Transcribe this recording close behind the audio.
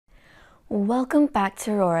Welcome back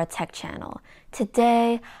to Aurora Tech Channel.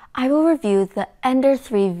 Today, I will review the Ender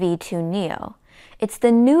 3 V2 Neo. It's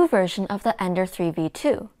the new version of the Ender 3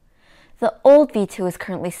 V2. The old V2 is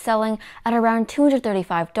currently selling at around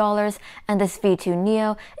 $235 and this V2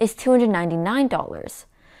 Neo is $299.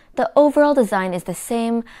 The overall design is the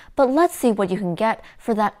same, but let's see what you can get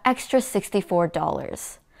for that extra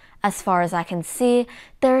 $64. As far as I can see,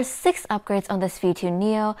 there are 6 upgrades on this V2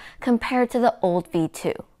 Neo compared to the old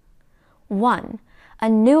V2. 1. A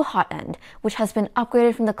new hotend, which has been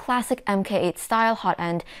upgraded from the classic MK8 style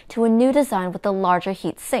hotend to a new design with a larger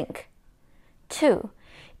heat sink. 2.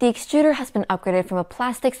 The extruder has been upgraded from a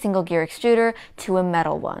plastic single gear extruder to a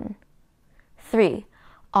metal one. 3.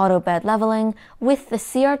 Auto bed leveling with the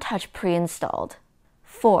CR Touch pre-installed.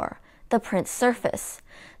 4. The print surface.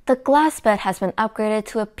 The glass bed has been upgraded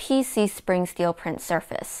to a PC spring steel print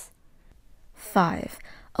surface. 5.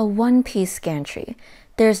 A one-piece gantry.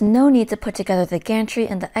 There's no need to put together the gantry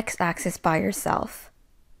and the X-axis by yourself.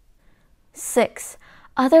 6.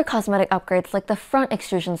 Other cosmetic upgrades like the front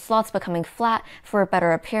extrusion slots becoming flat for a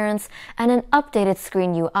better appearance and an updated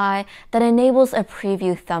screen UI that enables a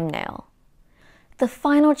preview thumbnail. The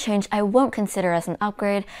final change I won't consider as an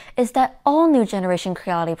upgrade is that all new generation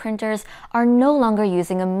Creality printers are no longer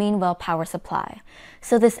using a Meanwell power supply.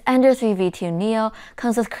 So this Ender 3 V2 Neo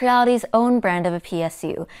comes with Creality's own brand of a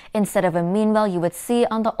PSU, instead of a Meanwell you would see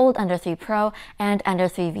on the old Ender 3 Pro and Ender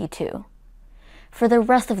 3 V2. For the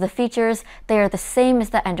rest of the features, they are the same as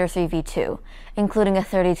the Ender 3 V2, including a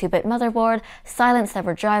 32-bit motherboard, silent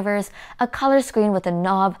stepper drivers, a color screen with a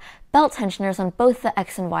knob, belt tensioners on both the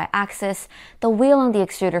X and Y axis, the wheel on the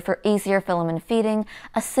extruder for easier filament feeding,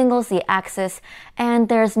 a single Z axis, and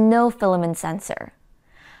there's no filament sensor.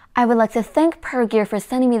 I would like to thank PerGear for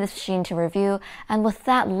sending me this machine to review, and with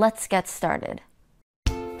that, let's get started.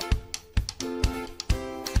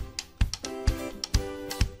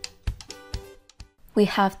 We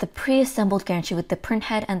have the pre-assembled gantry with the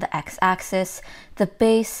printhead and the X-axis, the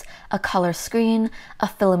base, a color screen, a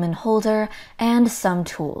filament holder, and some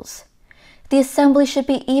tools. The assembly should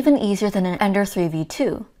be even easier than an Ender 3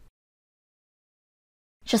 V2.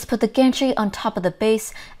 Just put the gantry on top of the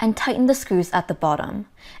base and tighten the screws at the bottom,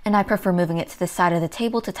 and I prefer moving it to the side of the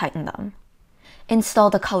table to tighten them. Install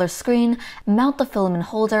the color screen, mount the filament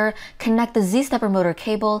holder, connect the Z stepper motor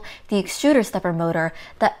cable, the extruder stepper motor,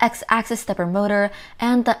 the X-axis stepper motor,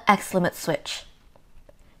 and the X-limit switch.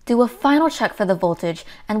 Do a final check for the voltage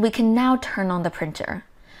and we can now turn on the printer.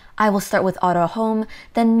 I will start with auto home,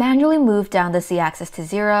 then manually move down the Z-axis to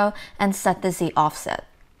 0 and set the Z offset.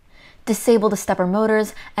 Disable the stepper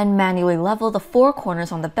motors and manually level the 4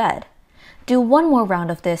 corners on the bed. Do one more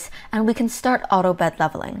round of this and we can start auto bed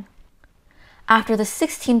leveling. After the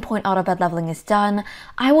 16-point auto bed leveling is done,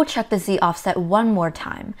 I will check the Z offset one more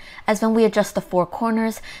time, as when we adjust the 4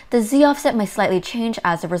 corners, the Z offset may slightly change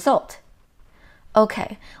as a result.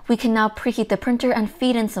 Okay, we can now preheat the printer and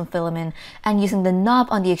feed in some filament, and using the knob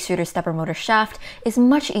on the extruder stepper motor shaft is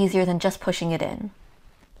much easier than just pushing it in.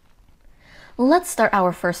 Let's start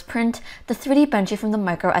our first print, the 3D Benchy from the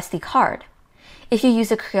micro SD card. If you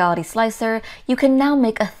use a Creality slicer, you can now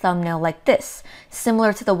make a thumbnail like this,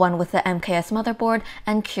 similar to the one with the MKS motherboard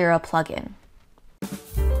and Cura plugin.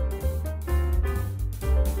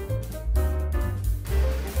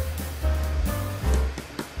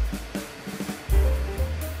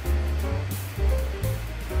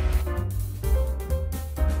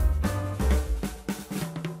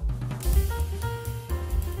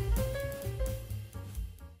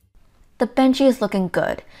 The Benchy is looking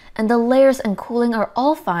good, and the layers and cooling are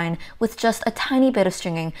all fine with just a tiny bit of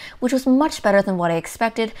stringing, which was much better than what I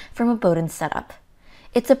expected from a Bowden setup.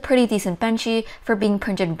 It's a pretty decent Benchy for being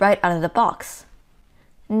printed right out of the box.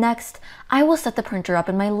 Next, I will set the printer up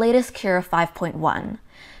in my latest Cura 5.1.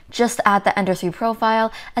 Just add the Ender 3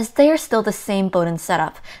 profile, as they are still the same Bowden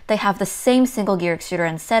setup. They have the same single gear extruder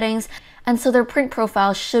and settings, and so their print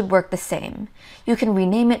profile should work the same. You can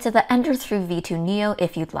rename it to the Ender 3 V2 Neo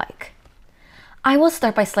if you'd like. I will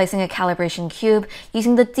start by slicing a calibration cube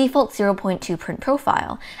using the default 0.2 print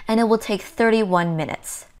profile, and it will take 31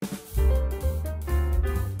 minutes.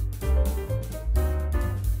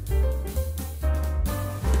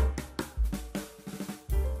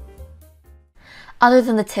 Other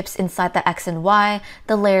than the tips inside the X and Y,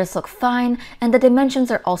 the layers look fine and the dimensions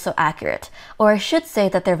are also accurate, or I should say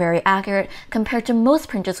that they're very accurate compared to most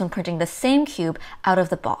printers when printing the same cube out of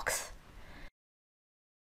the box.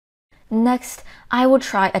 Next, I will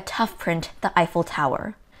try a tough print, the Eiffel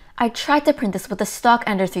Tower. I tried to print this with the stock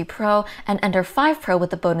Ender 3 Pro and Ender 5 Pro with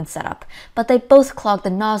the Bowden setup, but they both clogged the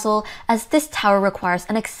nozzle as this tower requires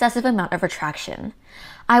an excessive amount of retraction.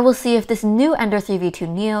 I will see if this new Ender 3 V2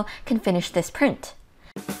 Neo can finish this print.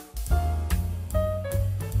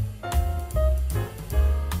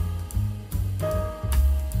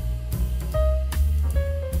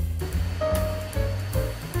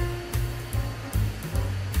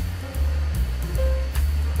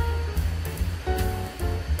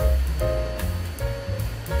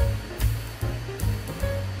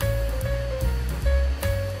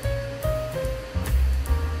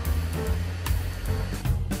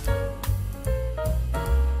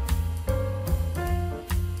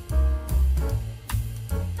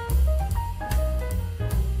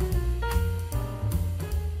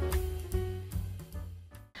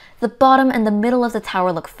 The bottom and the middle of the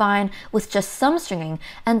tower look fine with just some stringing,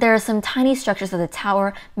 and there are some tiny structures of the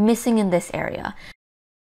tower missing in this area.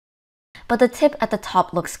 But the tip at the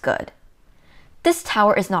top looks good. This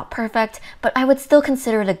tower is not perfect, but I would still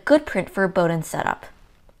consider it a good print for a Bowden setup.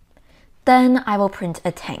 Then I will print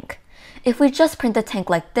a tank. If we just print the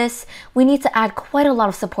tank like this, we need to add quite a lot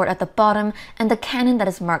of support at the bottom and the cannon that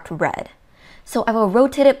is marked red. So I will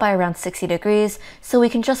rotate it by around 60 degrees so we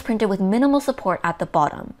can just print it with minimal support at the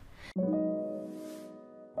bottom.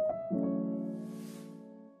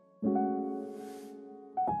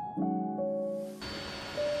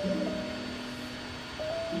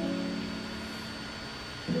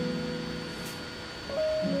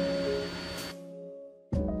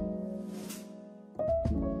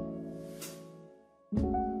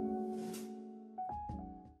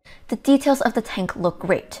 The details of the tank look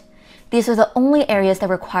great. These are the only areas that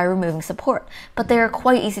require removing support, but they are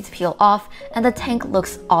quite easy to peel off, and the tank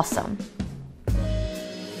looks awesome.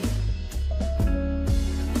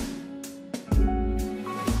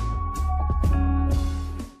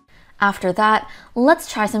 After that,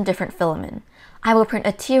 let's try some different filament. I will print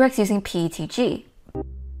a T-Rex using PETG.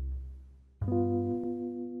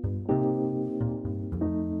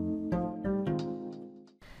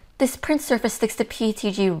 This print surface sticks to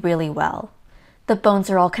PETG really well. The bones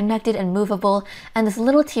are all connected and movable, and this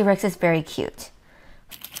little T-Rex is very cute.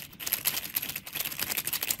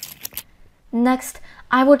 Next,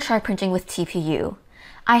 I will try printing with TPU.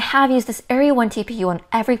 I have used this Area 1 TPU on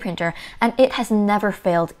every printer, and it has never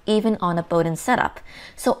failed even on a Bowden setup,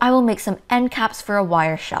 so I will make some end caps for a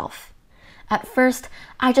wire shelf. At first,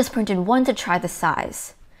 I just printed one to try the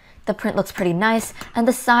size. The print looks pretty nice, and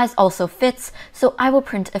the size also fits, so I will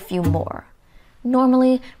print a few more.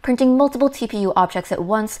 Normally, printing multiple TPU objects at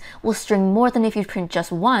once will string more than if you print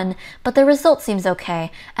just one, but the result seems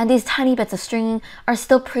okay, and these tiny bits of stringing are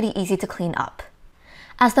still pretty easy to clean up.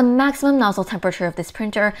 As the maximum nozzle temperature of this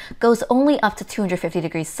printer goes only up to 250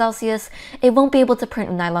 degrees Celsius, it won't be able to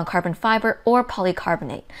print nylon carbon fiber or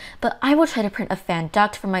polycarbonate, but I will try to print a fan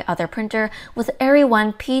duct from my other printer with Area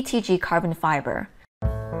 1 PETG carbon fiber.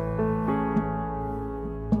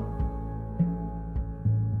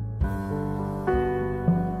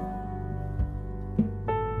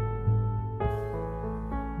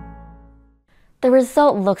 The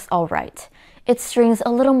result looks alright. It strings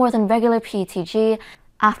a little more than regular PETG.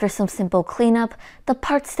 After some simple cleanup, the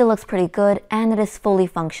part still looks pretty good and it is fully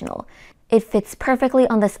functional. It fits perfectly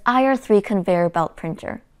on this IR3 conveyor belt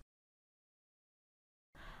printer.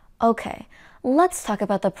 Okay, let's talk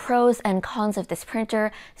about the pros and cons of this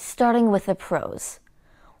printer, starting with the pros.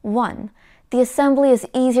 1. The assembly is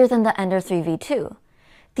easier than the Ender 3 V2.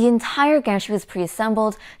 The entire gantry is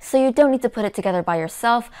pre-assembled, so you don't need to put it together by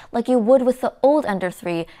yourself like you would with the old Ender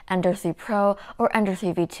 3, Ender 3 Pro, or Ender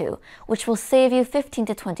 3 V2, which will save you 15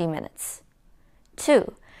 to 20 minutes.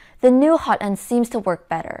 2. The new hot end seems to work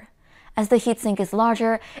better. As the heatsink is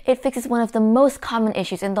larger, it fixes one of the most common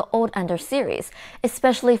issues in the old Ender series,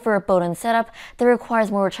 especially for a Bowden setup that requires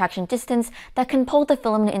more retraction distance that can pull the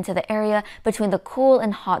filament into the area between the cool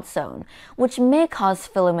and hot zone, which may cause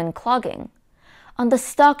filament clogging. On the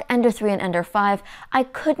stock Ender 3 and Ender 5, I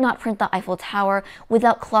could not print the Eiffel Tower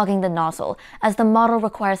without clogging the nozzle, as the model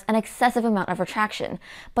requires an excessive amount of retraction,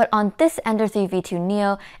 but on this Ender 3 V2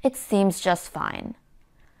 Neo, it seems just fine.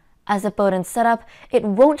 As a Bowden setup, it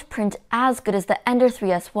won't print as good as the Ender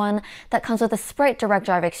 3S1 that comes with a Sprite direct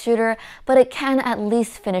drive extruder, but it can at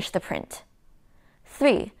least finish the print.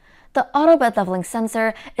 3. The auto bed leveling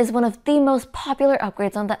sensor is one of the most popular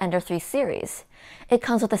upgrades on the Ender 3 series. It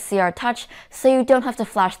comes with a CR Touch, so you don't have to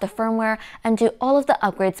flash the firmware and do all of the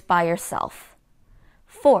upgrades by yourself.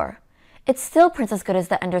 4. It still prints as good as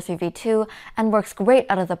the Ender 3 V2 and works great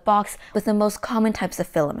out of the box with the most common types of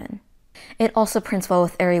filament. It also prints well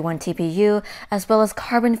with Area 1 TPU as well as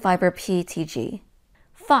carbon fiber PETG.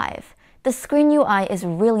 5. The screen UI is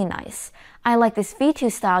really nice. I like this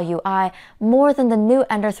V2 style UI more than the new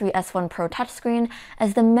Ender 3 S1 Pro touchscreen,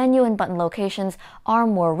 as the menu and button locations are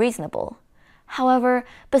more reasonable. However,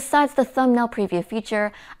 besides the thumbnail preview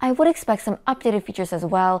feature, I would expect some updated features as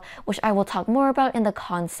well, which I will talk more about in the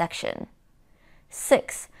cons section.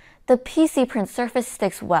 6. The PC print surface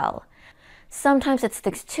sticks well. Sometimes it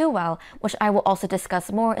sticks too well, which I will also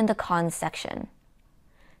discuss more in the cons section.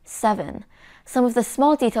 7. Some of the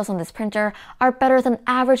small details on this printer are better than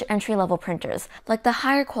average entry-level printers, like the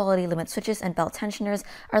higher quality limit switches and belt tensioners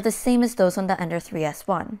are the same as those on the Ender 3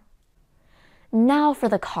 S1. Now for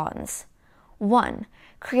the cons. 1.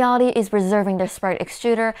 Creality is reserving their sprite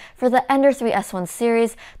extruder for the Ender 3 S1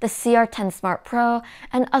 series, the CR10 Smart Pro,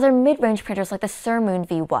 and other mid-range printers like the Surmoon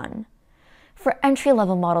V1. For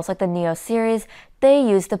entry-level models like the Neo series, they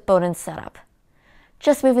use the Bowden setup.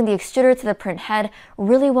 Just moving the extruder to the print head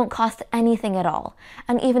really won't cost anything at all,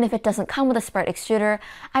 and even if it doesn't come with a sprite extruder,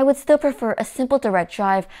 I would still prefer a simple direct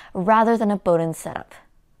drive rather than a Bowden setup.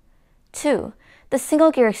 2. The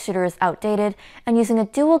single gear extruder is outdated, and using a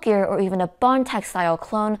dual gear or even a Bondtech style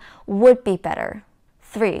clone would be better.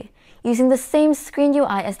 3. Using the same screen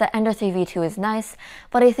UI as the Ender 3 V2 is nice,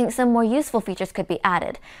 but I think some more useful features could be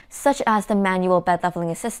added, such as the manual bed leveling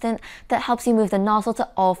assistant that helps you move the nozzle to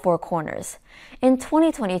all 4 corners. In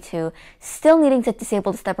 2022, still needing to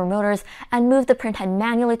disable the stepper motors and move the print head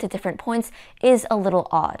manually to different points is a little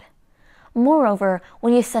odd. Moreover,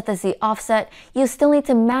 when you set the Z offset, you still need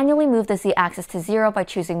to manually move the Z axis to 0 by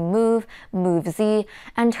choosing Move, Move Z,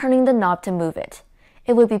 and turning the knob to move it.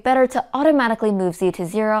 It would be better to automatically move Z to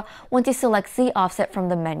 0 once you select Z offset from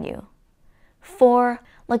the menu. 4.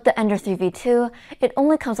 Like the Ender 3 V2, it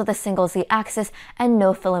only comes with a single Z axis and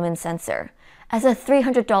no filament sensor. As a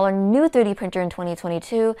 $300 new 3D printer in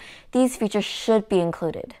 2022, these features should be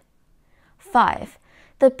included. 5.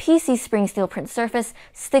 The PC spring steel print surface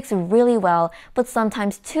sticks really well, but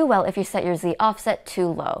sometimes too well if you set your Z offset too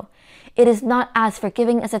low. It is not as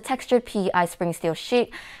forgiving as a textured PEI spring steel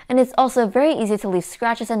sheet, and it's also very easy to leave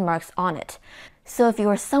scratches and marks on it. So if you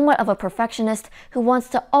are somewhat of a perfectionist who wants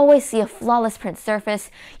to always see a flawless print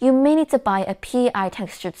surface, you may need to buy a PEI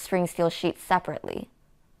textured spring steel sheet separately.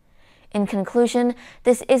 In conclusion,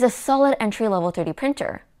 this is a solid entry-level 3D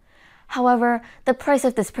printer. However, the price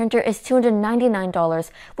of this printer is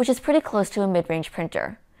 $299, which is pretty close to a mid-range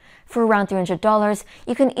printer. For around $300,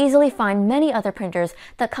 you can easily find many other printers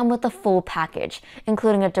that come with the full package,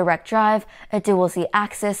 including a direct drive, a dual Z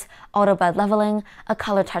axis, auto bed leveling, a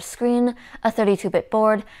color touchscreen, a 32-bit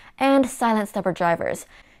board, and silent stepper drivers.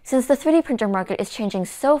 Since the 3D printer market is changing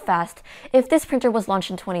so fast, if this printer was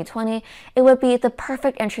launched in 2020, it would be the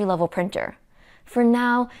perfect entry-level printer. For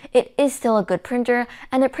now, it is still a good printer,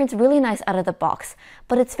 and it prints really nice out of the box,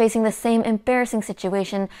 but it's facing the same embarrassing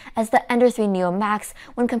situation as the Ender 3 Neo Max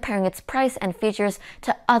when comparing its price and features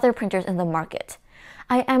to other printers in the market.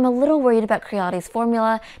 I am a little worried about Creality's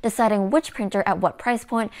formula deciding which printer at what price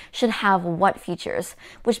point should have what features,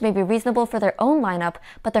 which may be reasonable for their own lineup,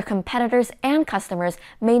 but their competitors and customers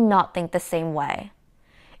may not think the same way.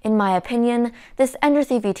 In my opinion, this Ender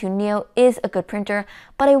 3 V2 Neo is a good printer,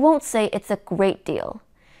 but I won't say it's a great deal.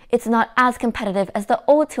 It's not as competitive as the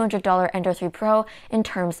old $200 Ender 3 Pro in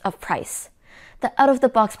terms of price. The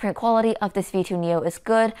out-of-the-box print quality of this V2 Neo is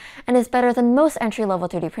good and is better than most entry-level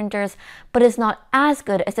 3D printers, but is not as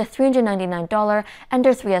good as the $399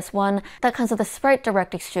 Ender 3 S1 that comes with a Sprite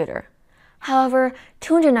Direct extruder. However,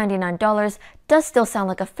 $299 does still sound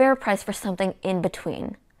like a fair price for something in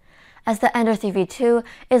between. As the Ender 3 V2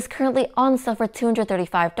 is currently on sale for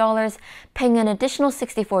 $235, paying an additional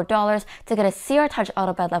 $64 to get a CR Touch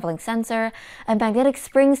auto bed leveling sensor, a magnetic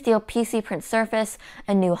spring steel PC print surface,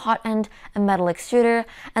 a new hotend, a metal extruder,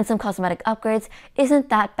 and some cosmetic upgrades isn't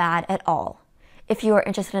that bad at all. If you are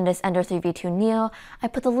interested in this Ender 3 V2 Neo, I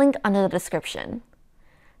put the link under the description.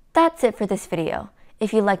 That's it for this video.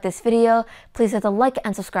 If you like this video, please hit the like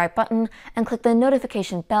and subscribe button and click the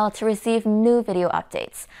notification bell to receive new video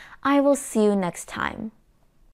updates. I will see you next time.